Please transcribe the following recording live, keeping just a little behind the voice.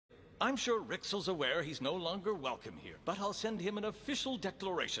I'm sure Rixel's aware he's no longer welcome here, but I'll send him an official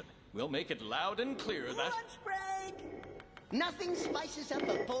declaration. We'll make it loud and clear that... Lunch break! Nothing spices up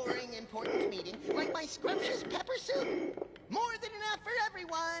a boring, important meeting like my scrumptious pepper soup. More than enough for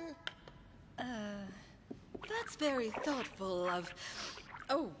everyone. That's very thoughtful of...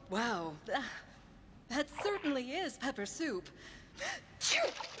 Oh, wow. That certainly is pepper soup.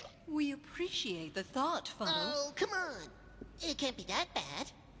 We appreciate the thought, Fuddle. Oh, come on. It can't be that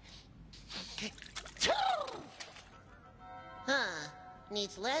bad. Huh.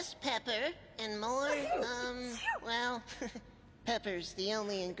 Needs less pepper and more, well, pepper's the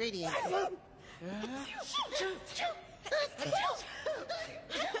only ingredient.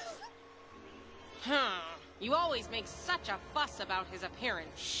 You always make such a fuss about his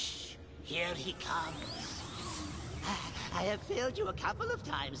appearance. Shh. Here he comes. I have failed you a couple of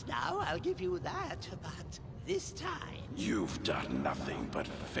times now, I'll give you that, but this time... You've done nothing but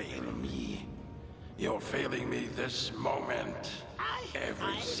fail me. You're failing me this moment.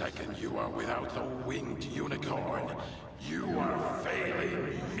 Every second you are without the winged unicorn, you are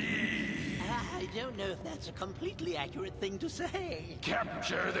failing me. I don't know if that's a completely accurate thing to say.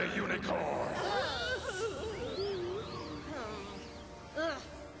 Capture the unicorn!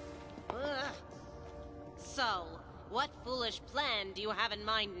 So, what foolish plan do you have in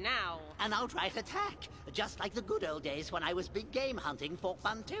mind now? An outright attack, just like the good old days when I was big game hunting for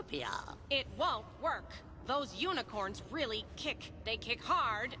Funtopia. It won't work. Those unicorns really kick. They kick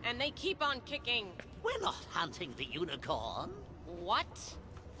hard, and they keep on kicking. We're not hunting the unicorn. What?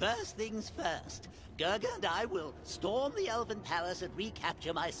 First things first, Gurga and I will storm the Elven Palace and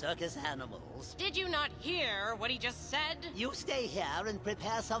recapture my circus animals. Did you not hear what he just said? You stay here and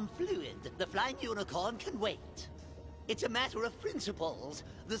prepare some fluid. The flying unicorn can wait. It's a matter of principles.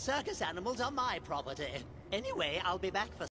 The circus animals are my property. Anyway, I'll be back for